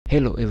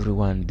Hello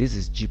everyone, this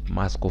is Jeep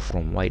Masco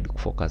from Wide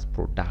Focus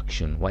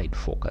Production, Wide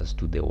Focus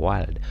to the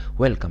World.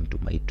 Welcome to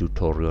my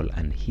tutorial,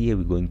 and here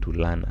we're going to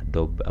learn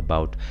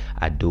about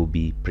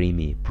Adobe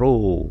Premiere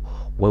Pro.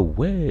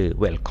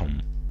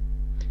 Welcome.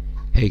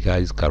 Hey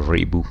guys,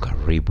 karibu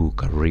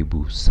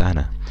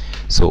sana.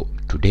 So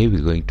today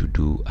we're going to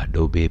do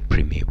Adobe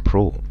Premiere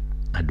Pro.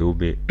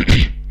 Adobe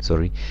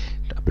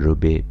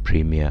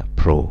Premiere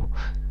Pro.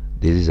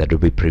 This is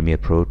Adobe Premiere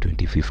Pro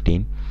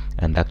 2015,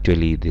 and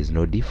actually there's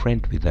no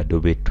different with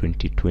Adobe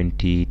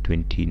 2020,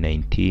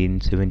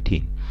 2019,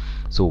 17.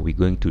 So we're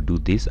going to do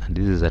this, and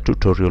this is a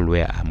tutorial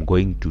where I'm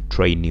going to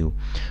train you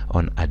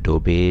on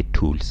Adobe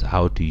tools,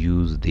 how to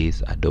use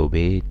these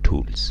Adobe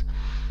tools.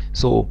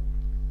 So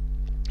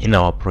in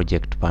our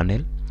project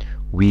panel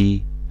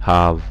we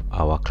have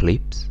our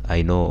clips.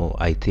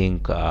 I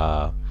think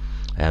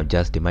I'm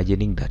just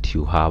imagining that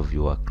you have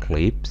your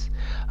clips,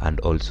 and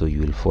also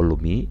you will follow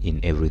me in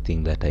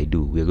everything that I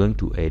do. We're going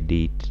to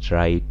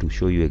try to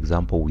show you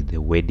example with the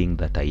wedding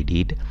that I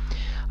did.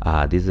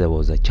 This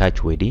was a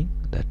church wedding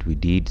that we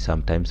did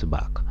sometimes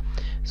back.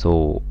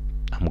 So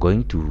I'm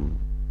going to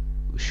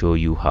show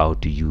you how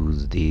to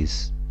use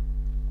these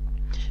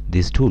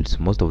tools.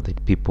 Most of the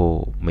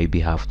people maybe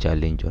have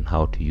challenge on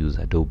how to use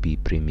Adobe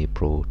Premiere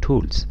Pro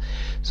tools,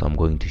 so I'm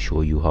going to show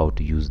you how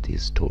to use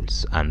these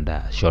tools and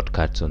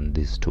shortcuts on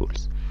these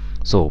tools.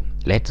 So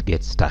let's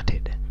get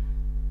started.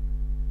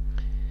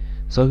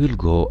 So I will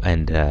go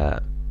and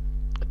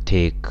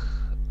take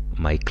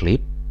my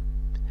clip.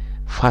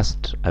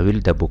 First I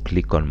will double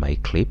click on my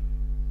clip,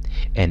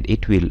 and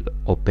it will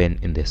open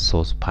in the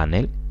source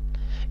panel.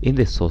 In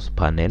the source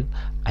panel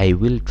I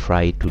will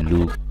try to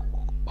look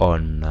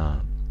on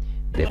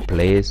the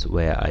place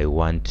where I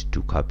want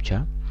to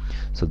capture.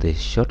 So the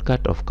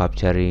shortcut of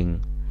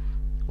capturing,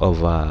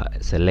 of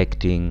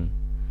selecting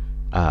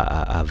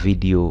a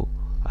video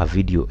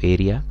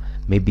area,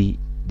 maybe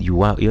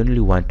you only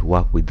want to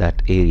work with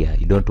that area.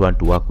 You don't want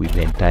to work with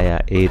the entire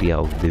area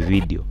of the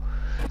video,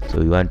 so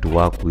you want to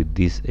work with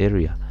this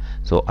area.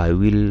 So I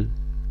will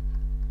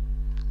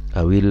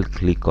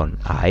click on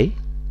I.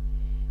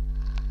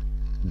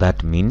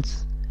 That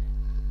means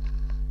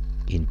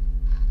in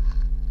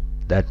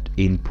that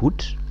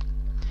input.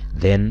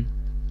 Then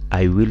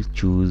I will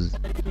choose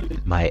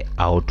my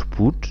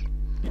output.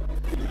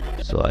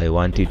 So I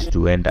want it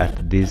to end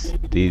at this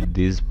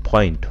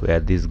point where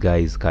this guy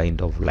is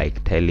kind of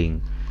like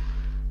telling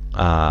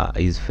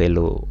his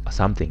fellow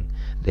something.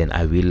 Then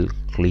I will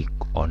click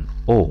on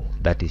O,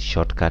 that is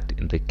shortcut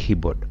in the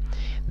keyboard.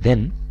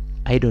 Then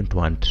I don't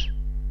want,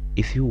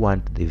 if you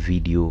want the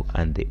video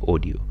and the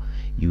audio,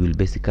 you will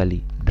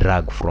basically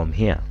drag from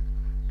here.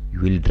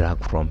 You will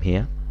drag from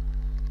here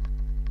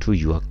to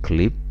your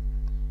clip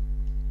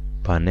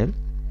panel.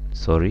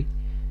 Sorry,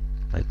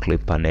 my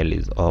clip panel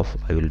is off.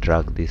 I will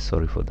drag this,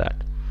 sorry for that.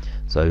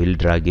 So I will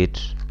drag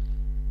it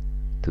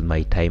to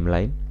my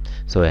timeline.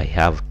 So I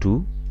have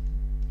two.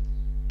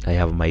 I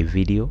have my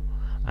video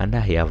and I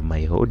have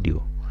my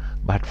audio.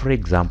 But for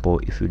example,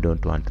 if you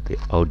don't want the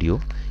audio,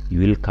 you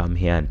will come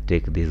here and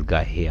take this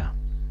guy here,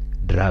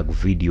 drag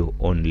video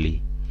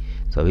only.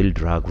 So I will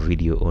drag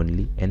video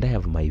only, and I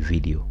have my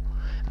video.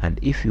 And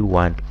if you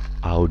want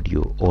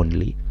audio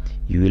only,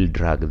 you will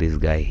drag this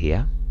guy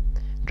here,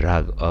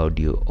 drag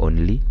audio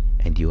only,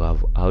 and you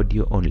have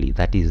audio only.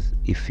 That is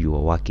if you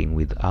are working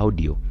with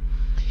audio.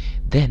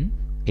 Then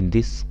in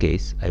this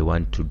case I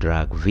want to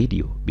drag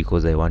video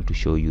because I want to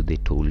show you the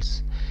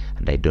tools,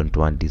 and I don't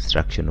want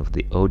distraction of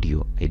the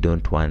audio. I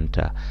don't want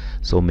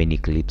so many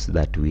clips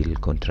that will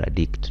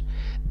contradict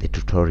the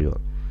tutorial.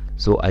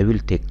 So I will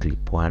take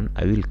clip 1.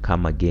 I will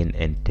come again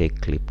and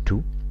take clip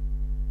 2.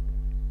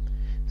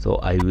 So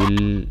I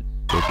will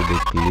take the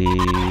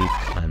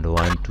clip and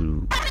want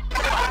to,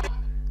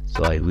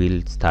 so I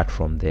will start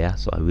from there.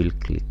 So I will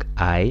click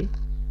I,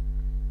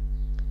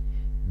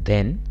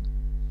 then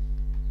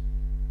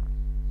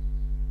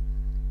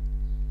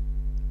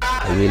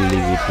I will leave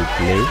it to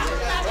play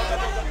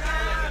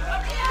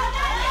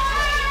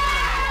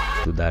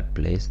to that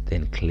place,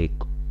 then click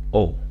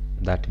O.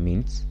 That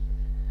means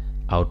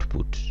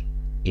output,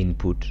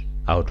 input,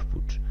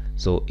 output.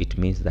 So it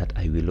means that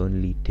I will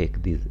only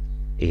take this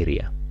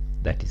area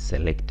that is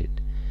selected,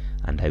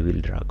 and I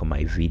will drag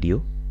my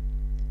video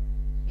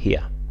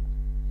here.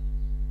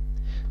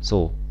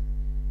 So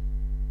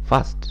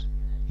first,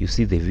 you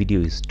see the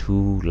video is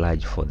too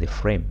large for the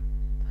frame,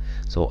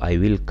 so I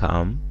will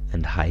come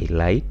and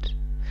highlight.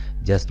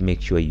 Just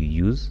make sure you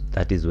use,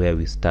 that is where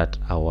we start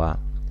our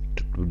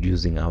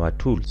using our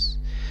tools.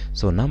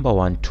 So number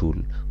 1 tool,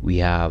 we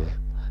have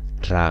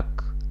track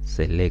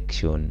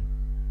selection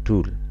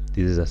tool.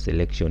 This is a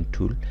selection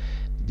tool,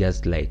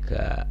 just like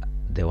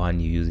the one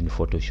you use in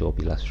Photoshop,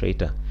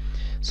 Illustrator.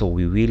 So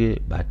we will,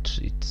 but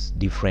it's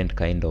different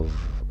kind of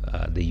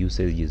the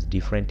usage is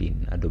different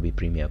in Adobe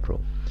Premiere Pro.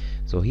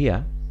 So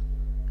here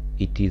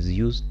it is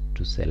used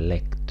to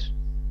select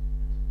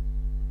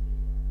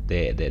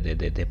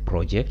the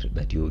project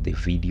that you, the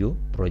video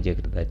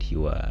project that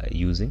you are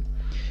using.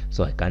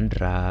 So I can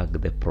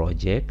drag the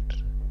project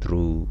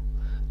through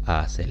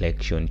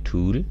selection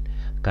tool.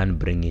 I can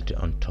bring it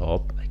on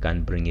top, I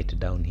can bring it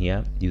down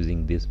here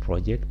using this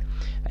project.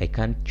 I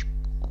can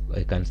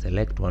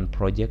select one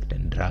project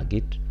and drag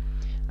it.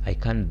 I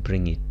can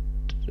bring it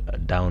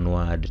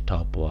downward,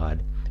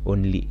 topward,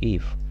 only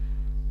if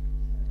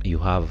you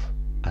have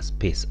a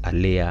space, a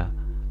layer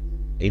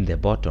in the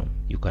bottom.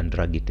 You can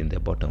drag it in the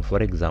bottom.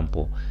 For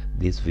example,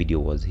 this video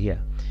was here.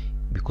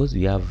 Because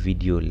we have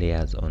video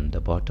layers on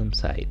the bottom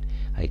side,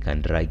 I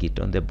can drag it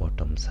on the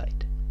bottom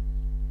side,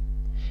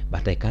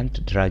 but I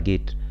can't drag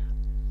it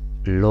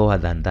lower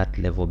than that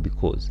level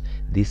because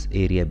this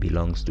area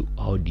belongs to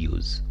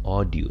audios.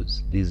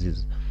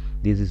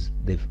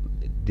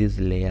 These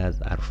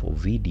layers are for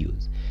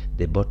videos.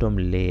 The bottom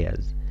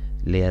layers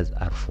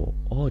are for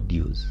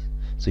audios,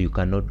 so you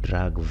cannot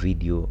drag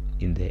video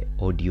in the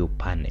audio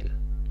panel.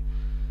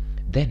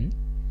 Then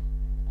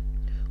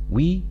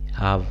we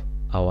have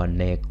our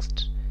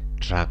next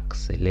track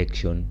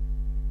selection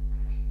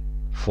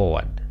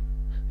forward.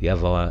 We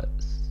have our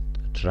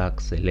track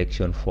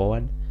selection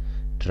forward,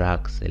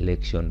 track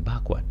selection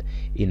backward.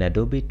 In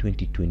Adobe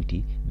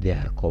 2020 they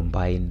are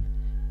combined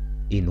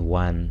in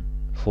one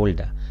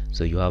folder,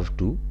 so you have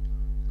to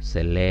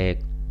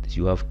select,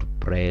 you have to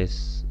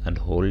press and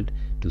hold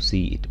to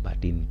see it, but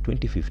in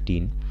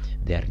 2015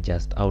 they are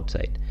just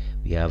outside.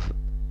 We have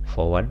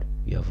forward,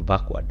 we have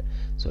backward.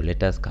 So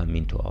let us come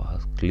into our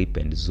clip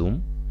and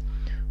zoom.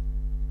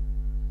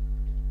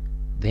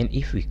 Then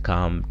if we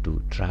come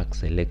to track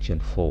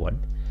selection forward,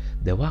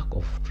 the work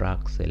of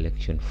track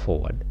selection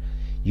forward,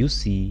 you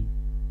see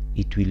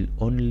it will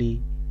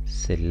only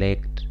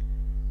select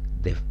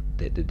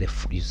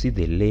you see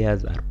the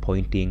layers are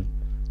pointing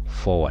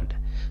forward,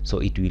 so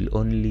it will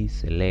only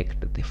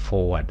select the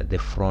forward, the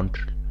front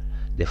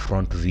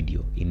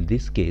video. In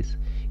this case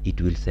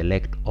it will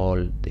select all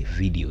the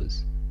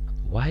videos.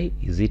 Why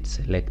is it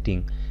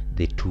selecting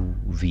the two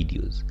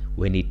videos?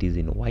 When it is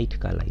in white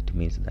color, it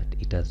means that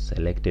it has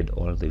selected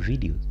all the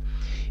videos.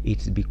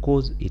 It's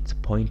because it's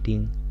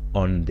pointing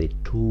on the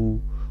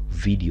two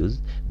videos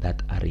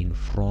that are in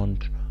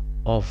front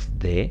of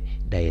the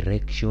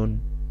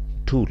direction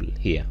tool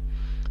here,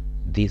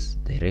 this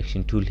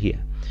direction tool here.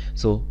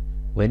 So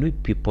when we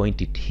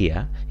point it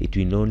here, it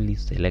will only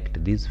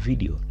select this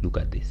video. Look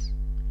at this,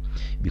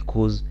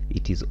 because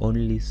it is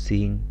only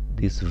seeing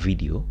this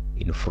video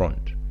in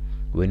front.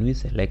 When we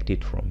select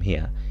it from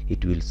here,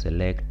 it will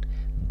select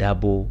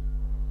double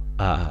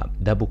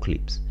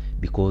clips,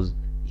 because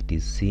it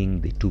is seeing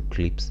the two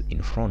clips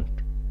in front.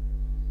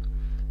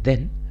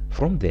 Then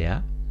from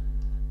there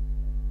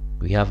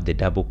we have the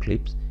double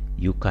clips.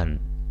 You can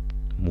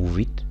move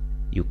it,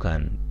 you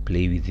can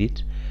play with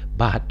it,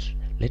 but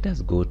let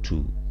us go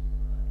to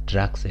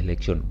track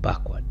selection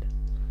backward.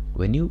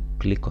 When you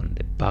click on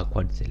the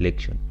backward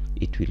selection,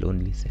 it will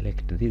only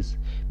select this,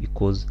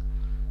 because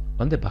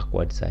on the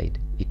backward side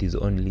it is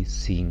only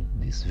seeing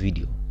this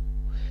video.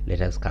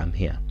 Let us come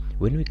here.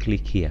 When we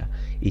click here,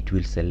 it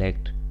will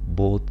select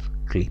both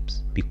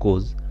clips,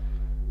 because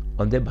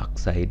on the back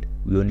side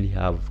we only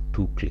have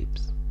two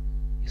clips,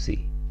 you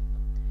see.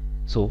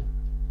 So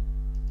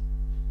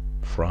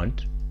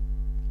front,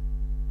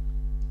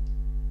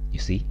 you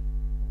see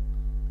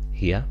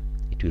here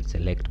it will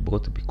select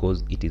both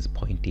because it is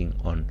pointing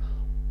on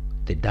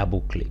the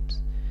double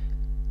clips.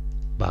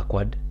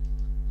 Backward,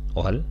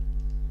 all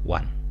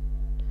one.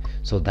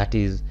 So that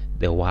is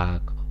the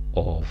work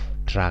of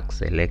track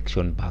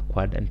selection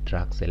backward and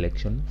track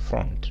selection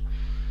front.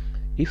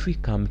 If we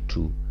come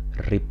to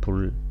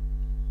ripple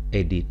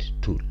edit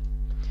tool,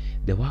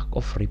 the work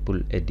of ripple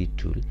edit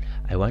tool,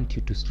 I want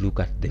you to look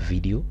at the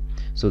video.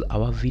 So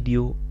our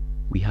video,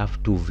 we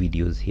have two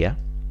videos here.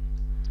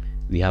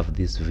 We have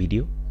this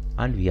video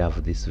and we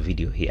have this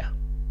video here.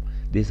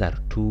 These are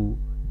two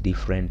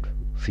different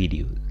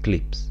video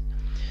clips.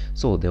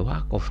 So the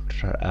work of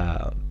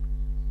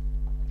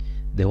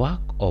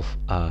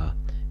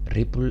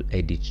ripple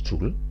edit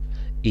tool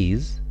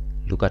is,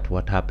 look at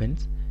what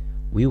happens.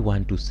 We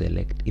want to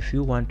select, if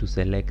you want to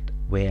select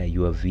where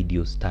your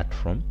video start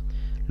from,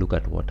 look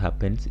at what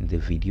happens in the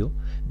video.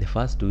 The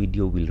first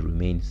video will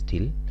remain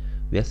still.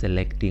 We are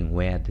selecting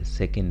where the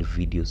second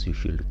videos you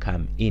should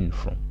come in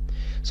from.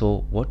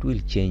 So what will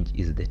change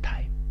is the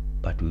time,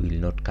 but we will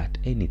not cut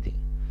anything.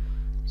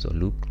 So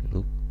look,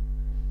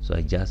 so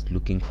I just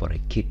looking for a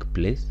kick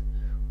place,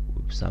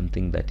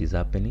 something that is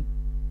happening.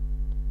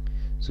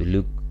 So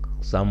look,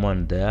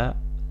 someone there,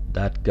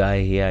 that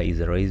guy here is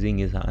raising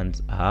his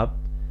hands up.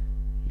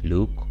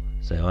 Look,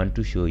 so I want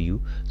to show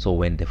you. So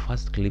when the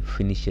first clip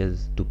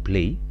finishes to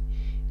play,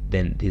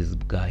 then this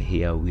guy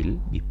here will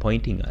be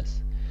pointing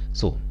us.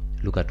 So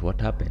look at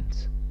what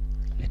happens.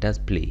 Let us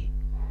play.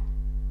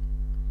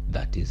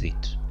 That is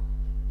it.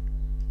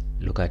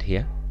 Look at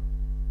here.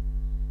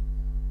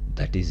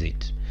 That is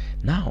it.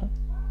 Now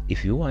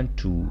if you want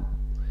to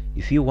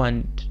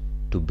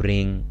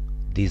bring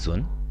this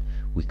one,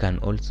 we can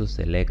also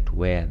select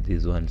where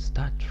this one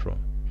starts from.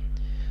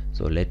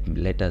 So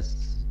let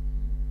us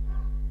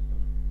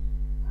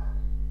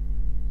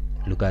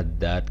look at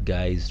that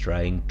guy is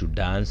trying to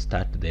dance,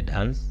 start the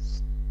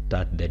dance.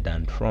 start the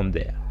dance from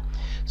there.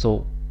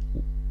 So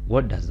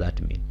what does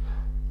that mean?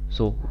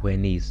 So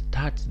when he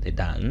starts the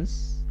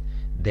dance,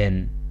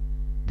 then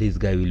this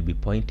guy will be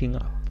pointing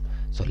up.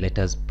 So let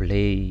us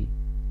play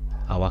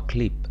our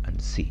clip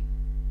and see.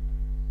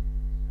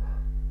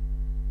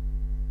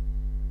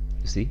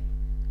 You see,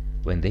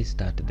 when they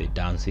start the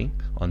dancing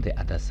on the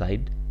other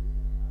side,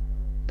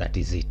 that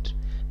is it.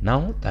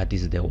 Now that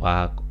is the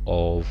work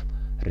of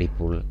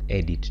Ripple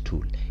Edit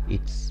tool.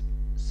 It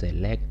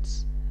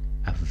selects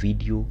a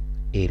video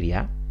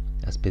area,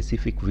 a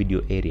specific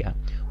video area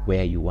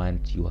where you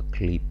want your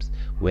clips,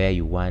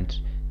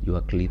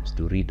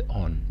 to read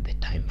on the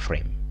time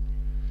frame.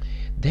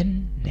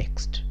 Then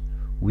next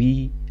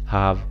we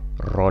have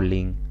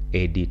rolling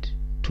edit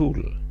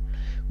tool.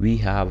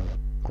 The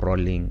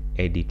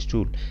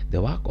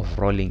work of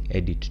rolling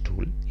edit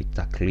tool, it's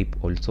a clip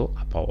also,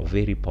 a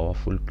very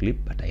powerful clip,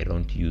 but I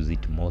don't use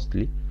it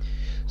mostly.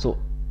 So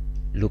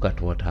look at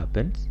what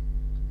happens.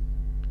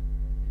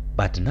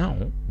 But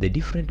now the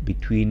difference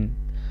between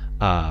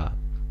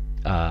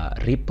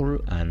Ripple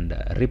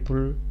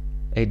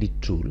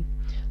edit tool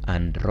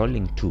and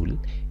rolling tool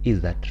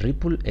is that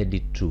Ripple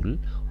edit tool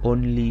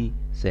only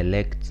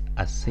selects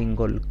a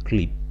single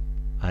clip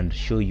and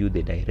show you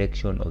the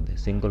direction of the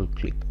single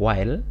clip,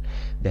 while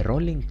the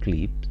rolling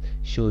clips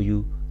show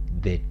you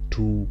the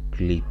two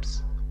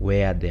clips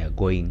where they are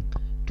going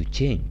to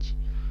change.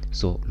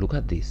 So look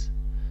at this.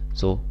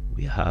 So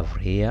we have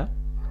here,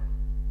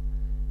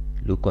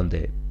 look on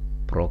the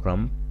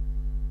program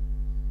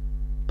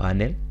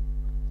panel,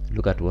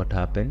 look at what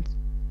happens.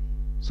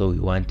 So we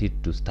want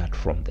it to start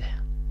from there.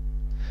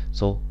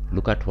 So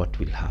look at what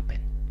will happen.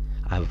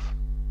 I've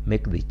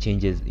make the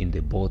changes in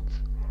the both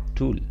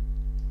tool.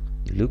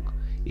 Look,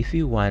 if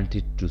you want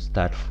it to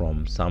start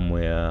from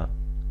somewhere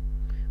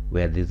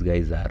where these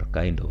guys are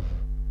kind of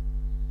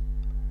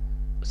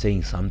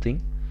saying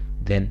something,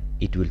 then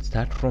it will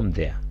start from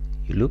there.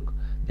 You look,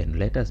 then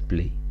let us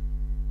play.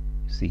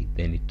 See,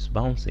 then it's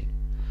bouncing.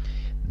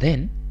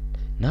 Then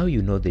now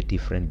you know the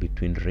difference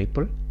between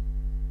ripple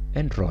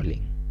and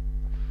rolling.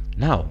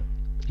 Now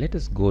let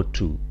us go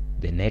to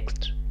the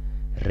next,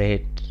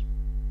 red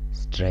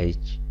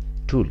stretch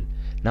tool.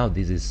 Now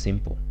this is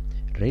simple.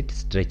 Red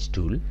stretch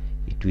tool,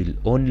 it will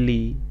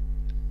only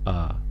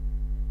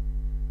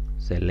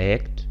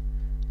select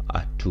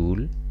a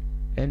tool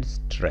and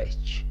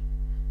stretch.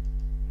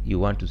 You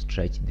want to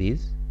stretch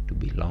this to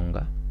be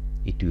longer,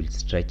 it will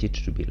stretch it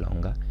to be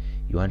longer.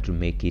 You want to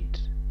make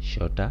it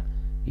shorter,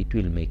 it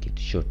will make it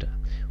shorter.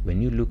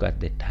 When you look at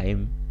the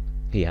time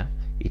here,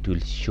 it will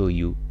show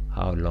you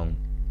how long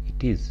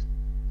it is.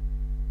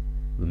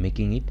 We're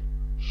making it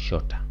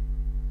shorter.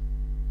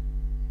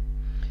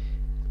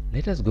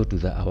 Let us go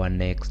to our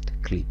next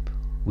clip,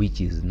 which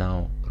is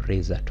now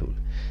razor tool.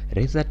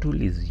 Razor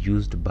tool is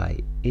used by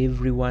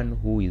everyone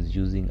who is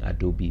using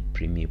Adobe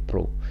Premiere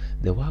Pro.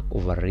 The work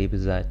of a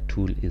razor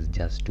tool is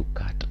just to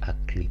cut a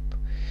clip.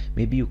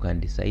 Maybe you can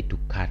decide to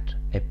cut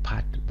a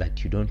part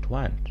that you don't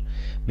want.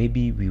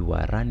 Maybe we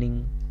were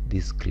running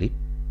this clip,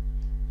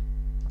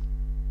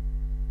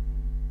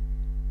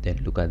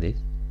 then look at this,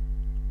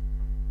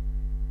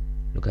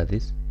 look at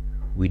this.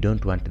 We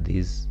don't want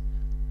this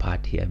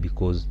part here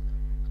because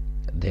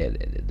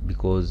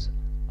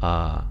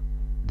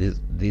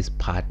this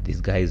part,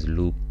 these guys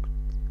look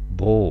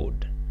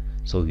bored,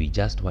 so we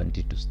just want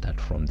it to start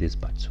from this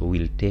part. So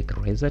we'll take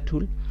razor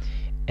tool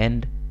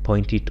and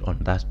point it on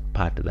that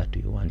part that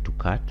we want to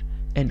cut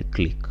and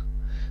click.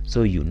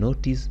 So you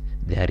notice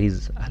there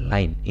is a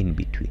line in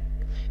between.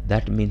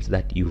 That means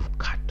that you've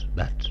cut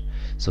that.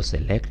 So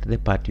select the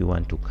part you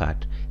want to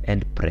cut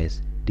and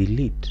press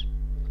delete.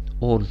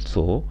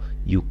 Also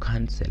you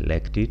can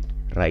select it,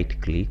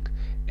 right click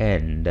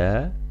and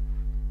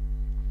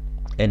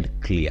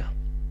clear.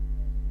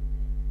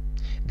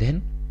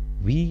 Then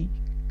we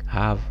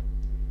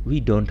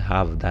don't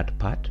have that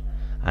part,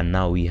 and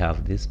now we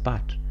have this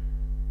part.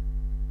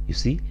 You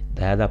see,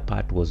 the other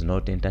part was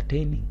not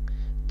entertaining,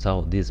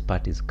 so this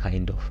part is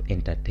kind of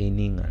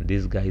entertaining, and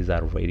these guys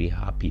are very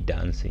happy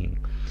dancing.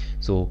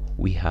 So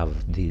we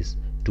have these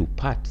two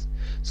parts.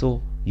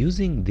 So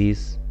using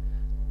this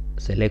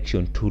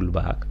selection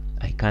toolbar,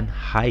 I can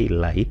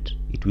highlight.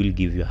 It will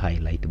give you a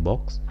highlight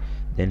box,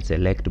 then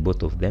select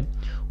both of them.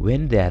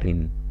 When they are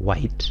in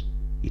white,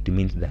 it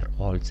means they are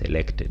all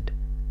selected.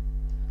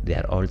 They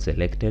are all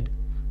selected.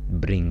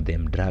 Bring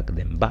them, drag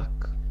them back,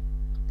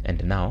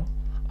 and now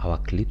our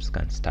clips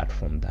can start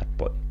from that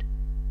point.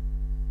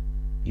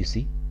 You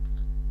see?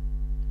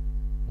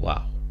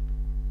 Wow,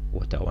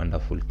 what a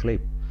wonderful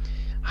clip.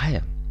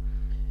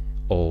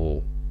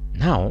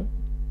 Now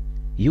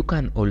you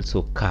can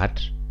also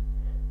cut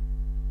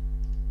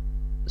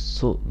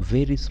so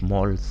very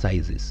small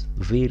sizes,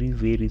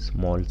 very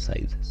small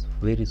sizes,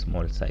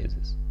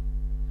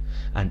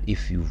 and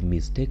if you've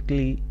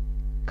mistakenly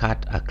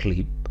cut a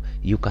clip,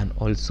 you can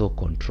also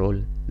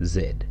control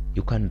Z.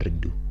 You can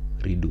redo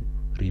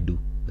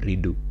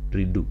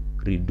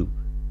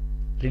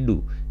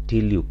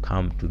till you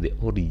come to the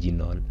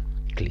original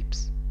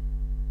clips.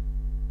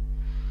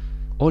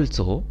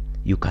 Also,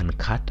 you can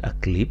cut a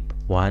clip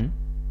 1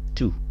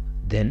 2,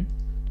 then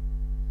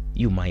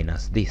you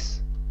minus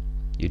this.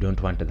 You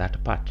don't want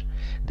that part,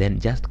 then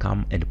just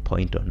come and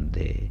point on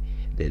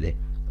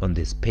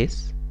the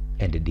space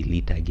and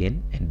delete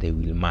again, and they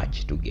will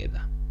merge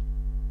together.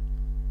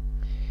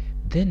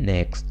 The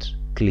next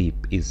clip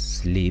is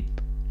slip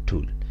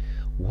tool.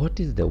 What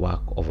is the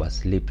work of a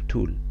slip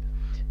tool?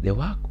 The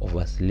work of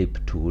a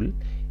slip tool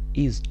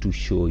is to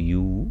show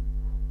you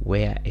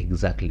where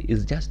exactly,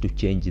 is just to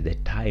change the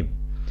time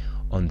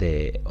on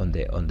the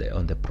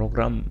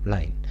program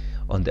line,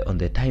 on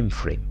the time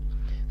frame,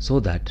 so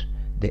that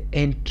the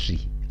entry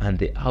and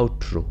the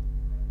outro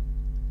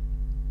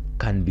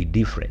can be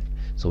different.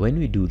 So when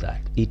we do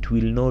that, it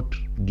will not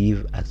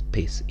give a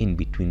space in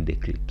between the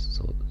clips.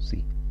 So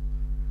see,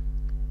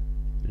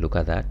 look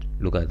at that,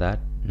 look at that,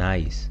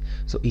 nice.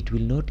 So it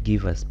will not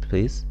give a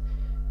space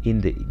in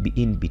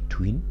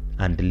between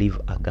and leave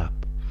a gap.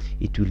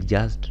 It will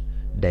just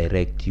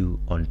direct you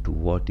onto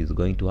what is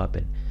going to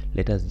happen.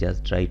 Let us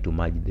just try to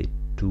merge the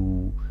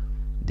two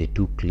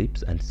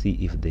clips and see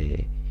if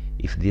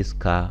this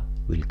car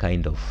will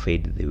kind of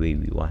fade the way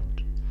we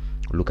want.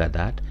 Look at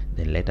that.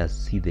 Then let us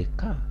see the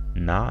car.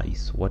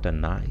 Nice. What a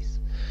nice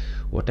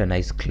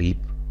clip,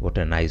 what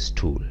a nice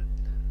tool.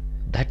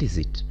 That is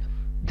it.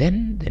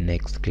 Then the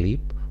next clip,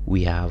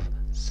 we have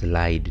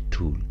slide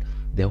tool.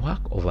 The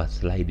work of a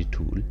slide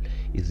tool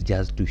is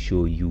just to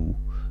show you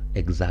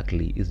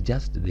exactly, it's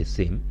just the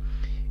same,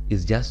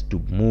 it's just to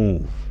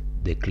move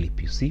the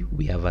clip. You see,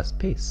 we have a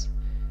space,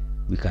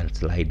 we can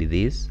slide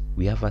this,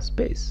 we have a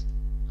space,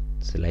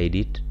 slide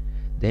it.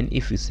 Then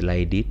if you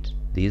slide it,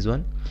 this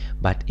one,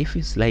 but if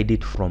you slide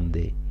it from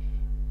the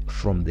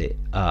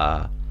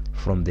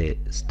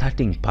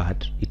starting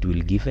part, it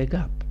will give a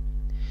gap.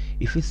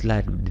 If you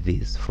slide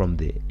this from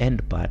the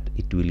end part,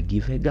 it will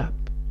give a gap.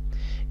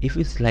 If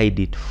you slide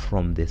it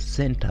from the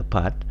center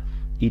part,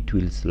 it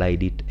will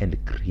slide it and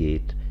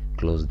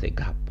close the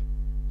gap.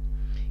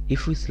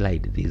 If we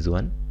slide this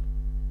one,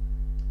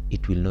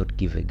 it will not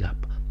give a gap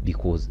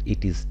because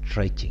it is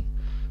stretching.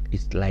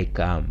 It's like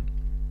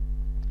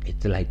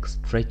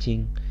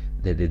stretching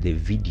the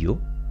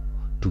video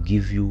to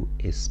give you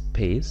a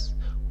space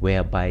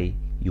whereby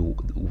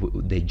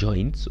the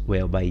joints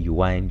whereby you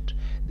want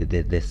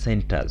the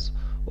centers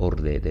or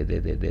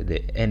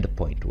the end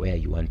point where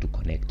you want to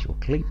connect your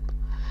clip.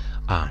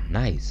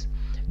 Nice.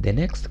 The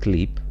next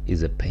clip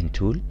is a pen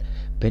tool.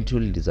 Pen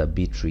tool is a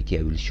bit tricky.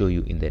 I will show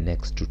you in the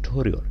next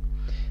tutorial.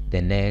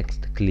 The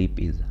next clip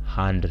is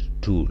hand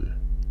tool.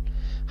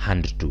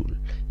 Hand tool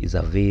is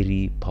a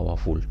very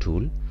powerful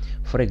tool.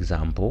 For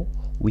example,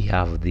 we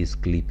have this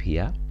clip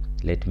here.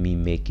 Let me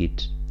make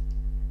it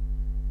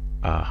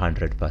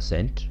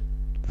 100%,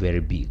 very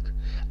big,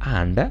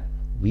 and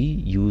we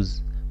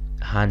use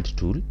hand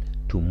tool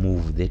to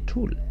move the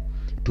tool,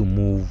 to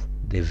move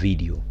the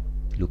video.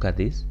 Look at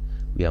this,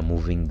 we are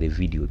moving the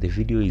video. The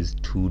video is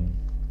too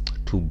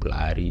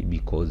blurry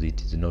because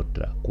it is not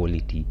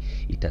quality,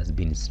 it has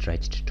been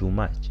stretched too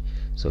much.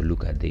 So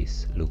look at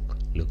this,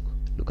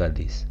 look at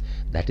this.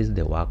 That is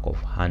the work of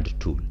hand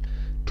tool,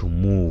 to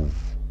move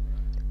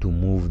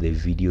the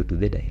video to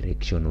the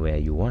direction where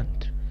you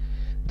want.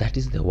 That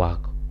is the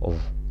work of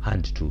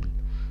hand tool.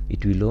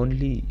 It will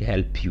only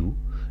help you,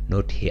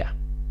 not here,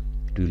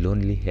 it will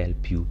only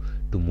help you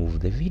to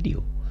move the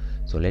video.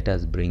 So let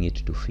us bring it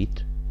to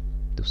fit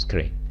to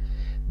screen.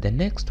 The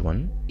next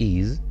one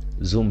is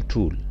zoom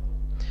tool.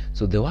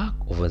 So the work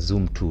of a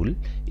zoom tool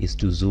is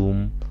to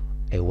zoom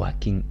a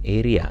working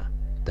area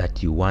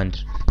that you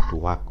want to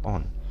work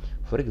on.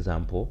 For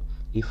example,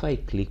 if I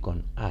click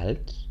on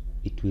Alt,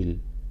 it will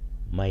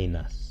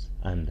minus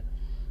and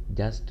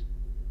just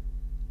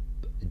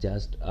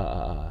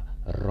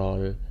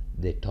roll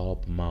the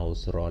top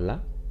mouse roller,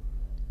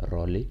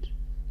 roll.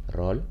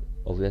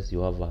 Obviously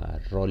you have a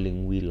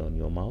rolling wheel on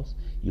your mouse,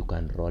 you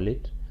can roll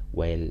it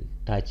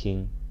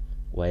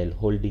while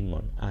holding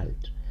on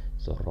Alt.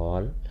 So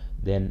roll.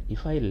 Then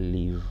if I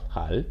leave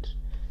Alt,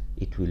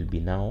 it will be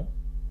now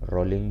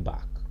rolling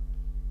back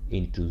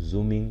into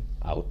zooming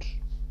out,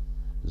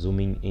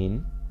 zooming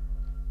in,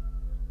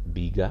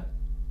 bigger,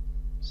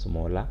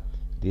 smaller.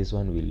 This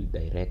one will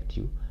direct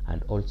you,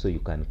 and also you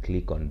can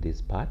click on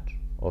this part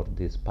or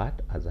this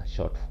part as a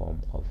short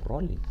form of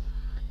rolling.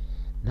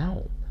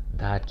 Now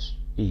that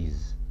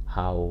is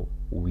how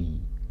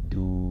we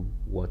do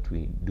what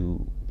we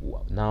do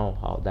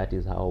now. That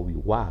is how we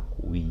work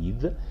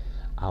with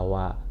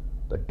our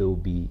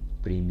Adobe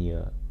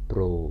Premiere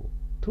Pro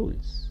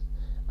tools.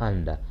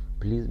 And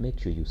please make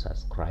sure you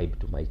subscribe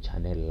to my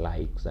channel,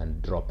 likes,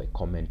 and drop a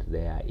comment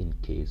there in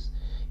case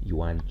you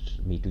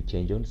want me to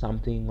change on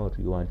something or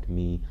you want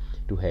me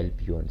to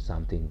help you on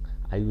something.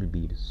 I will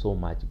be so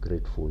much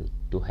grateful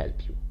to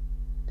help you.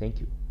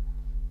 Thank you.